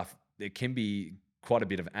managers and stuff, there can be quite a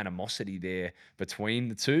bit of animosity there between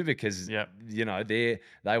the two because they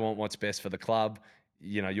want what's best for the club.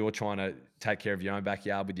 You're trying to take care of your own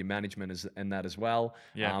backyard with your management and that as well.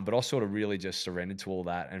 But I sort of really just surrendered to all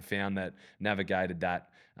that and found that navigated that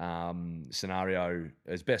scenario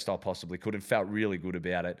as best I possibly could and felt really good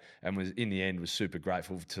about it, and was in the end was super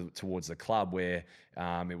grateful towards the club where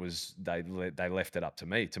it was they left it up to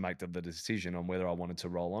me to make the decision on whether I wanted to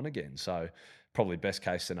roll on again. So probably best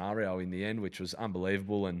case scenario in the end, which was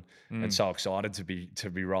unbelievable and so excited to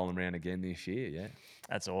be rolling around again this year. Yeah,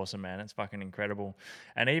 that's awesome, man. It's fucking incredible.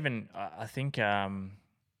 And even I think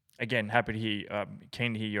again, happy to hear,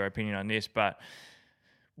 keen to hear your opinion on this, but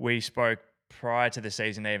we spoke prior to the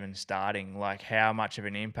season even starting, like how much of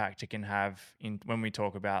an impact it can have when we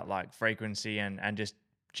talk about like frequency and just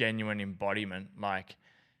genuine embodiment, like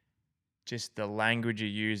just the language you're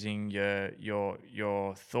using,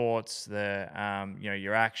 your thoughts,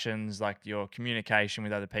 your actions, like your communication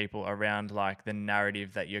with other people around like the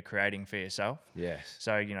narrative that you're creating for yourself. Yes.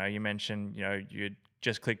 So, you mentioned, you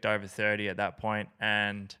just clicked over 30 at that point,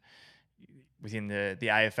 and within the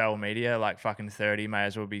AFL media, like fucking 30 may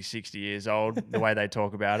as well be 60 years old, the way they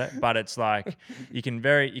talk about it. But it's like, you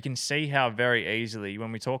can see how very easily,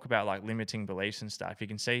 when we talk about like limiting beliefs and stuff, you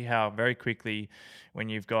can see how very quickly when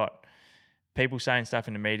you've got people saying stuff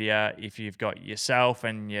in the media, if you've got yourself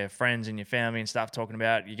and your friends and your family and stuff talking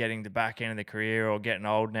about you're getting the back end of the career or getting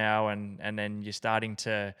old now, and then you're starting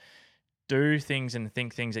to do things and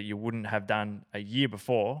think things that you wouldn't have done a year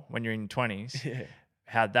before when you're in your 20s,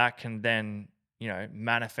 how that can then,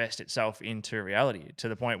 manifest itself into reality to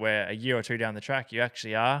the point where a year or two down the track, you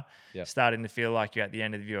actually are starting to feel like you're at the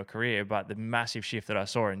end of your career. But the massive shift that I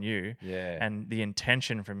saw in you and the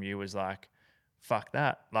intention from you was like, fuck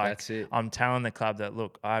that. Like, that's it. I'm telling the club that,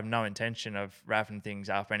 look, I have no intention of wrapping things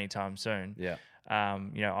up anytime soon.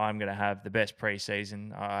 I'm going to have the best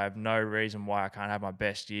preseason. I have no reason why I can't have my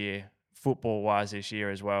best year football-wise this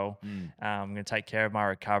year as well. I'm going to take care of my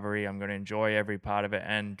recovery. I'm going to enjoy every part of it.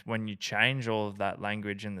 And when you change all of that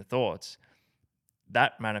language and the thoughts,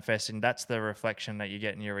 that manifests, and that's the reflection that you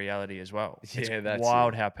get in your reality as well. It's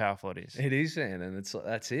wild how powerful it is. It is, man, and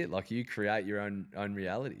that's it. Like, you create your own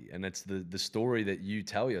reality, and it's the story that you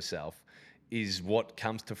tell yourself is what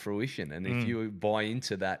comes to fruition. And if you buy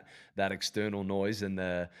into that external noise and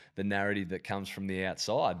the narrative that comes from the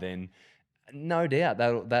outside, then no doubt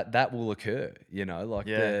that will occur.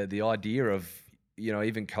 The idea of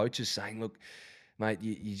even coaches saying, look, mate,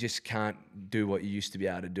 you just can't do what you used to be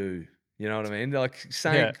able to do. You know what I mean? Like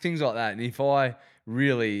saying things like that. And if I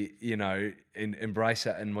really, embrace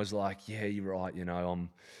that and was like, yeah, you're right.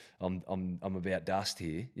 I'm about dust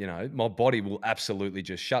here. My body will absolutely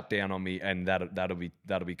just shut down on me, and that'll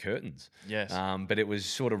be curtains. Yes. But it was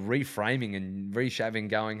sort of reframing and reshaping,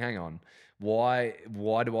 going, hang on,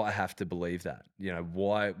 why do I have to believe that? You know,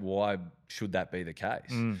 why should that be the case?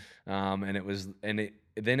 Mm. And it was,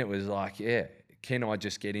 then it was like, yeah, can I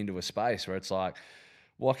just get into a space where it's like,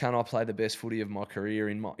 why can't I play the best footy of my career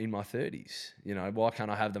in my 30s? You know, why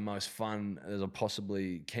can't I have the most fun as I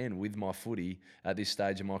possibly can with my footy at this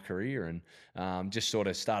stage of my career? And just sort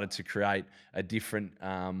of started to create a different,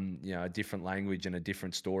 a different language and a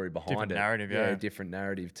different story behind Different it. narrative, Yeah, a yeah. different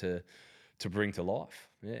narrative to bring to life.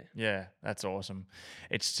 Yeah. Yeah, that's awesome.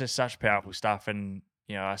 It's just such powerful stuff. And,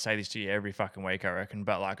 I say this to you every fucking week, I reckon.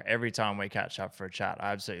 But like every time we catch up for a chat,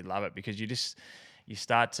 I absolutely love it because you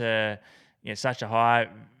start to, such a high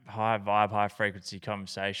vibe, high frequency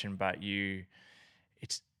conversation. But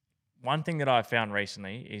it's one thing that I've found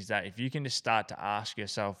recently is that if you can just start to ask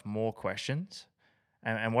yourself more questions,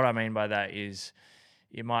 and what I mean by that is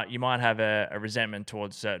you might have a resentment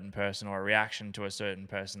towards a certain person or a reaction to a certain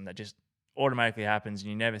person that just automatically happens and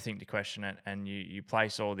you never think to question it, and you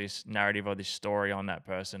place all this narrative or this story on that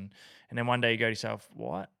person, and then one day you go to yourself,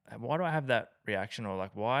 why do I have that reaction, or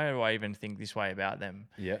like why do I even think this way about them?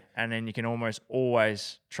 Yeah. And then you can almost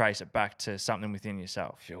always trace it back to something within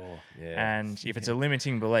yourself. Sure. Yeah. And if it's a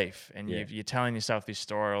limiting belief and Yeah. you're telling yourself this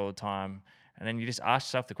story all the time, and then you just ask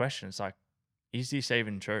yourself the question, it's like, is this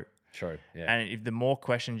even true? True. Yeah. And if the more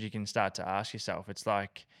questions you can start to ask yourself, it's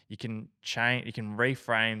like you can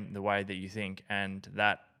reframe the way that you think, and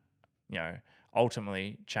that,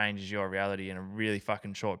 ultimately changes your reality in a really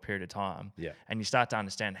fucking short period of time. Yeah. And you start to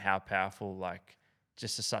understand how powerful, like,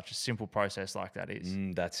 just such a simple process like that is.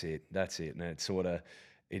 That's it. That's it. And it's sort of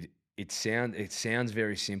it. It sounds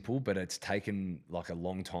very simple, but it's taken like a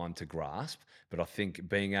long time to grasp. But I think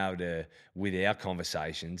being able to, with our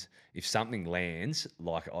conversations, if something lands,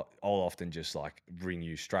 like I'll often just like ring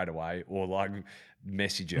you straight away or like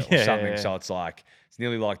message you or Yeah, something. yeah, So it's like it's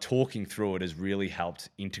nearly like talking through it has really helped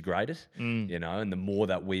integrate it. yeah. Mm, And the more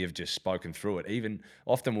that we have just spoken through it, even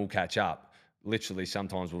often we'll catch up. Literally,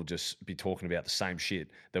 sometimes we'll just be talking about the same shit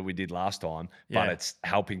that we did last time, but yeah, it's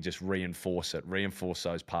helping just reinforce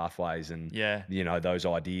those pathways and, yeah. those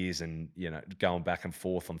ideas and, going back and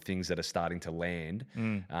forth on things that are starting to land.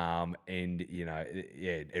 Mm.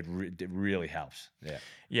 It really helps. Yeah.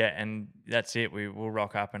 Yeah, and that's it. We will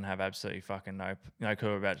rock up and have absolutely fucking no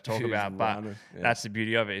clue about to talk Just about. But running. Yeah. that's the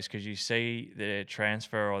beauty of it, is because you see the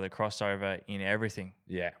transfer or the crossover in everything.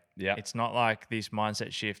 Yeah. Yeah. It's not like this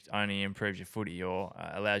mindset shift only improves your footy or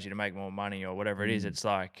allows you to make more money or whatever it is. It's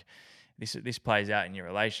like this plays out in your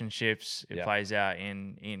relationships. It Yeah. plays out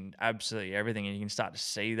in absolutely everything, and you can start to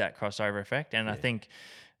see that crossover effect. And I Yeah. think,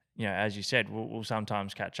 as you said, we'll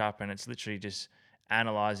sometimes catch up, and it's literally just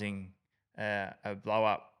analyzing a blow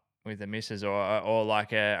up with the missus, or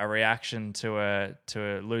like a reaction to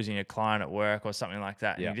losing a client at work or something like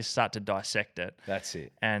that, and Yeah. you just start to dissect it. That's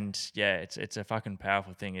it. And yeah, it's a fucking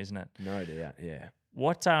powerful thing, isn't it? No doubt. Yeah.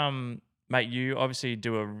 What mate, you obviously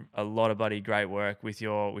do a lot of bloody great work with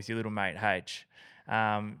your little mate H.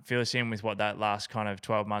 Fill us in with what that last kind of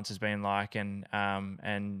 12 months has been like, and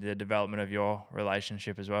the development of your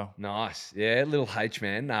relationship as well. Nice. Yeah, little H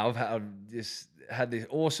man. No, I've just had this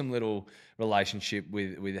awesome little relationship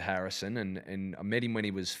with Harrison, and I met him when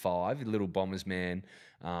he was 5, a little Bombers man.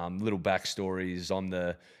 Little backstories. I'm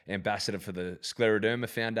the ambassador for the Scleroderma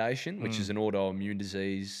Foundation, which is an autoimmune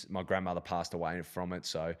disease. My grandmother passed away from it,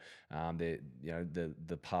 so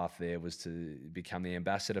the path there was to become the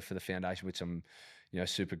ambassador for the foundation, which I'm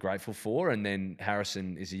super grateful for. And then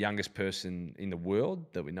Harrison is the youngest person in the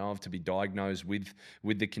world that we know of to be diagnosed with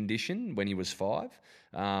the condition when he was 5.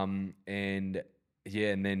 And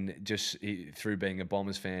then just through being a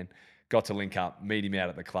Bombers fan, got to link up, meet him out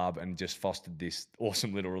at the club, and just fostered this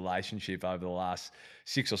awesome little relationship over the last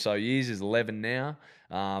 6 or so years. Is 11 now,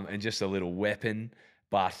 and just a little weapon.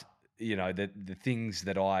 But the things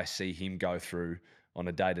that I see him go through on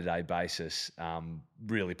a day-to-day basis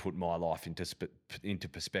really put my life into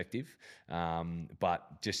perspective.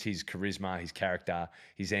 But just his charisma, his character,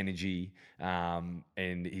 his energy,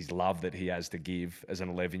 and his love that he has to give as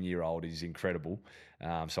an 11-year-old is incredible.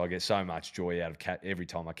 So I get so much joy out of every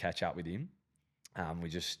time I catch up with him. We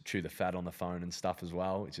just chew the fat on the phone and stuff as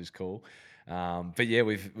well, which is cool. But yeah,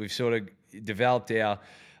 we've sort of developed our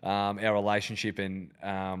relationship, and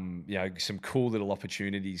some cool little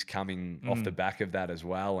opportunities coming off the back of that as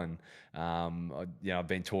well. And I've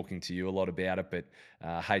been talking to you a lot about it, but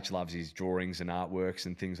H loves his drawings and artworks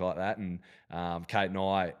and things like that. And Kate and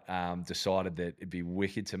I decided that it'd be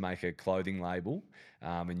wicked to make a clothing label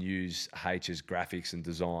and use H's graphics and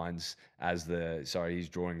designs as his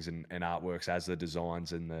drawings and artworks as the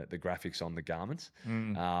designs and the graphics on the garments.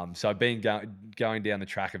 So going down the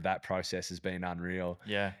track of that process has been unreal.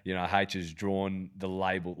 Yeah. Yeah. H has drawn the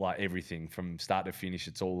label, like everything from start to finish.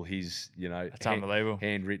 It's all his, That's unbelievable.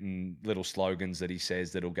 handwritten little slogans that he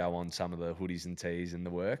says that'll go on some of the hoodies and tees and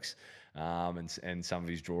the works, and some of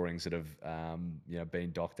his drawings that have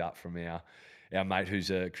been docked up from our mate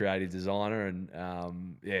who's a creative designer, and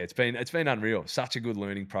it's been unreal. Such a good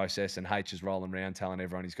learning process, and H is rolling around telling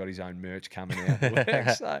everyone he's got his own merch coming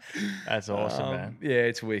out. So, That's awesome, man. yeah,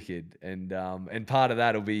 it's wicked, and part of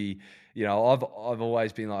that'll be, I've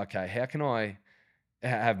always been like, okay, how can I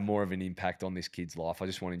have more of an impact on this kid's life? I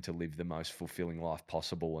just want him to live the most fulfilling life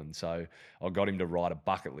possible, and so I got him to write a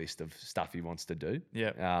bucket list of stuff he wants to do.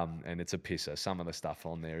 Yeah. And it's a pisser. Some of the stuff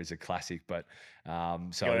on there is a classic, but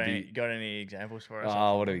so Got any examples for us?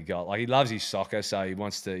 oh, what do we got? Like, he loves his soccer, so he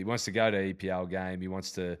wants to go to EPL game. He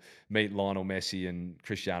wants to meet Lionel Messi and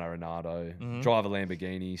Cristiano Ronaldo, Mm-hmm. drive a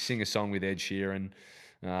Lamborghini, sing a song with Ed Sheeran,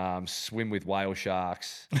 swim with whale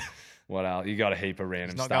sharks. What else? You got a heap of random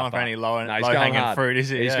He's not stuff. going for any low he's going hanging hard. fruit, is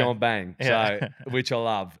he? He's Yeah. going bang. Yeah. So, which I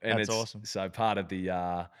love, and That's it's awesome. so part of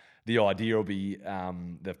the idea will be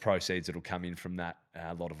the proceeds that'll come in from that.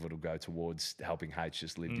 A lot of it will go towards helping H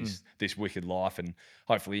just live this wicked life, and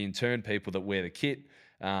hopefully in turn people that wear the kit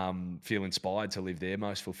feel inspired to live their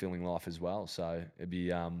most fulfilling life as well. So it'd be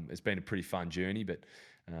it's been a pretty fun journey, but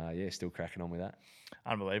still cracking on with that.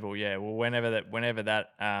 Unbelievable, yeah. Well, whenever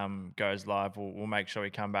that goes live, we'll make sure we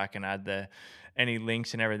come back and add any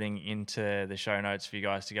links and everything into the show notes for you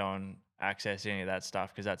guys to go and access any of that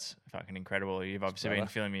stuff, because that's fucking incredible. You've obviously been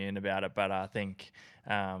filling me in about it, but I think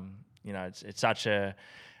it's such a,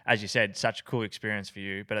 as you said, such a cool experience for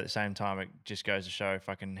you. But at the same time, it just goes to show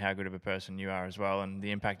fucking how good of a person you are as well, and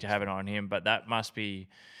the impact you're having on him. But that must be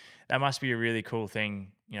a really cool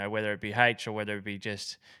thing, whether it be H or whether it be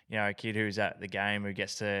just, a kid who's at the game who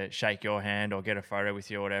gets to shake your hand or get a photo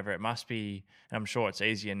with you or whatever. It must be, and I'm sure it's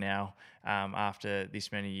easier now after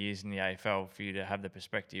this many years in the AFL for you to have the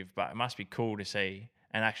perspective, but it must be cool to see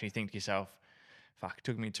and actually think to yourself, fuck, it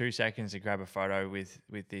took me 2 seconds to grab a photo with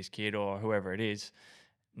this kid or whoever it is,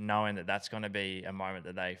 knowing that that's going to be a moment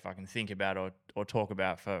that they fucking think about or talk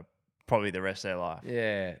about for probably the rest of their life.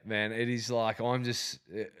 Yeah, man, it is like I'm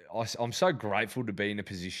so grateful to be in a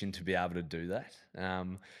position to be able to do that.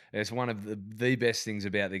 It's one of the best things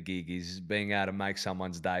about the gig is being able to make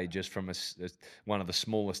someone's day just from one of the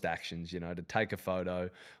smallest actions, to take a photo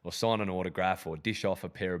or sign an autograph or dish off a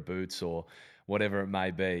pair of boots or whatever it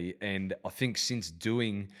may be. And I think since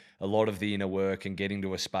doing a lot of the inner work and getting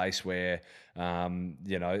to a space where,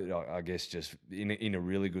 I guess just in a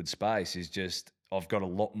really good space is just, I've got a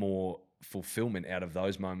lot more fulfillment out of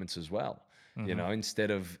those moments as well. Mm-hmm.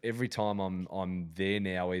 Instead of every time I'm there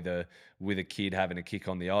now, either with a kid having a kick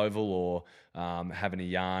on the oval or having a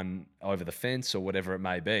yarn over the fence or whatever it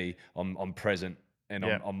may be, I'm present and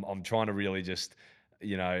Yeah. I'm trying to really just,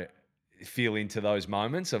 feel into those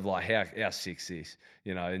moments of like how sick's this,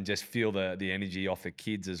 and just feel the energy off the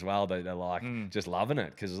kids as well. That they're like just loving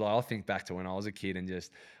it, because like, I think back to when I was a kid and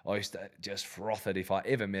I used to just froth it if I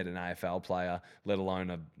ever met an AFL player, let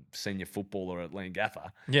alone a senior footballer at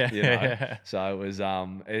Leongatha. Yeah. So it was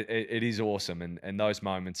it is awesome, and those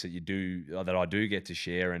moments that I do get to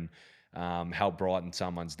share and help brighten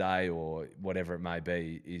someone's day or whatever it may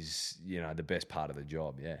be is the best part of the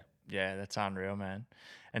job. Yeah, that's unreal, man.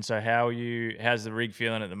 And so how's the rig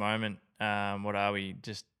feeling at the moment? What are we,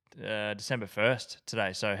 just December 1st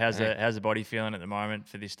today? So how's the body feeling at the moment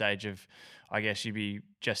for this stage of, I guess you'd be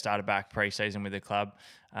just started back pre-season with the club.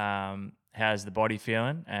 How's the body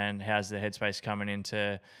feeling, and how's the headspace coming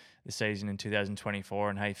into the season in 2024,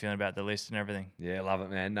 and how you feeling about the list and everything? Yeah, love it,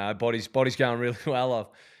 man. No, body's going really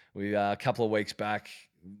well. We a couple of weeks back,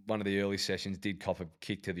 one of the early sessions did cop a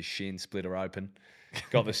kick to the shin, split her open.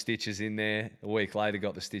 Got the stitches in there. A week later,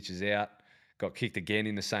 got the stitches out. Got kicked again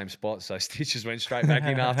in the same spot. So stitches went straight back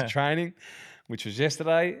in after training, which was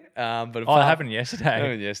yesterday. But it happened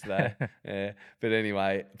yesterday. Yeah. But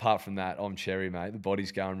anyway, apart from that, I'm cherry, mate. The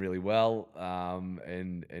body's going really well,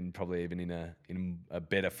 and probably even in a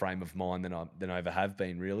better frame of mind than I ever have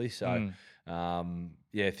been, really. So.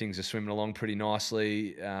 Things are swimming along pretty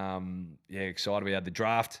nicely. Excited. We had the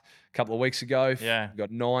draft a couple of weeks ago. Yeah.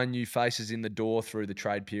 Got 9 new faces in the door through the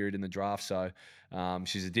trade period in the draft. So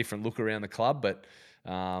she's a different look around the club. But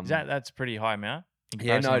that's pretty high amount?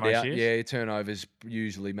 Yeah, no doubt. Yeah, turnovers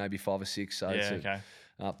usually maybe 5 or 6. So it's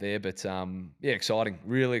up there. But exciting.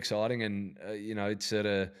 Really exciting. And, it's sort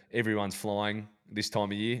of everyone's flying this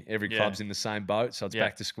time of year. Every club's in the same boat. So it's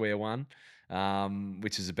back to square one.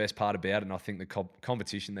 Which is the best part about it. And I think the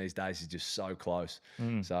competition these days is just so close.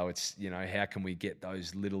 So it's, how can we get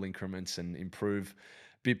those little increments and improve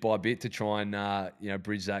bit by bit to try and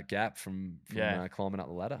bridge that gap from Yeah. climbing up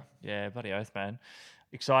the ladder. Yeah, bloody oath, man.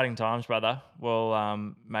 Exciting times, brother. Well,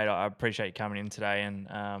 mate, I appreciate you coming in today.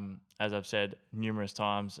 And as I've said numerous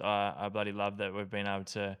times, I bloody love that we've been able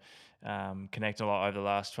to connect a lot over the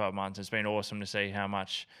last 12 months. It's been awesome to see how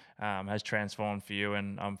much has transformed for you.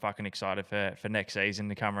 And I'm fucking excited for next season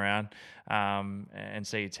to come around and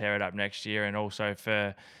see you tear it up next year. And also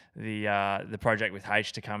for the project with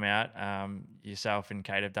H to come out. Yourself and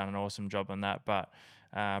Kate have done an awesome job on that. But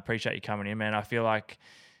appreciate you coming in, man. I feel like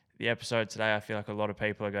the episode today, I feel like a lot of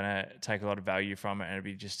people are going to take a lot of value from it, and it'll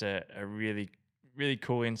be just a really, really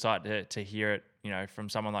cool insight to hear it, from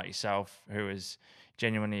someone like yourself who is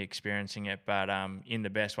genuinely experiencing it, but in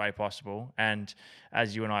the best way possible. And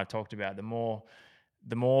as you and I have talked about, the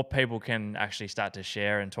more people can actually start to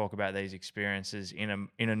share and talk about these experiences in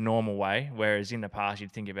a normal way, whereas in the past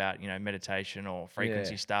you'd think about meditation or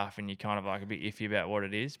frequency Yeah. stuff, and you're kind of like a bit iffy about what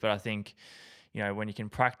it is. But I think when you can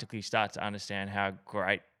practically start to understand how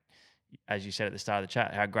great, as you said at the start of the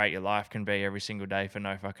chat, how great your life can be every single day for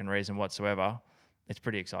no fucking reason whatsoever, it's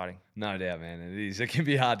pretty exciting. No doubt, man. It is. It can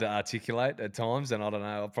be hard to articulate at times, and I don't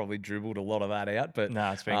know. I've probably dribbled a lot of that out, but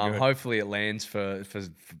No, it's been good. hopefully it lands for if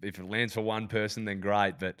it lands for one person, then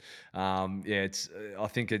great. But it's. I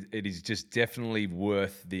think it is just definitely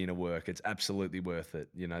worth the inner work. It's absolutely worth it.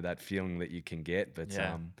 That feeling that you can get. But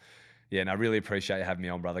Yeah. and I really appreciate you having me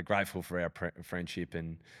on, brother. Grateful for our friendship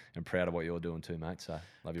and proud of what you're doing too, mate. So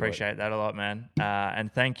love you. Appreciate that a lot, man.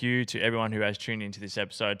 And thank you to everyone who has tuned into this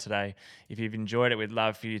episode today. If you've enjoyed it, we'd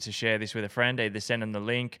love for you to share this with a friend. Either send them the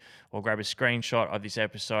link or grab a screenshot of this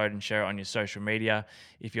episode and share it on your social media.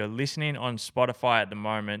 If you're listening on Spotify at the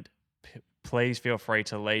moment, please feel free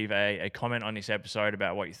to leave a comment on this episode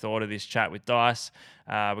about what you thought of this chat with Dice.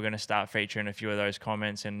 We're going to start featuring a few of those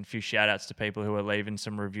comments and a few shout outs to people who are leaving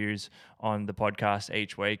some reviews on the podcast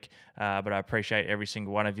each week. But I appreciate every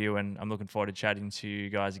single one of you, and I'm looking forward to chatting to you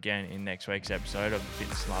guys again in next week's episode of the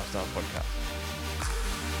Fitness and Lifestyle Podcast.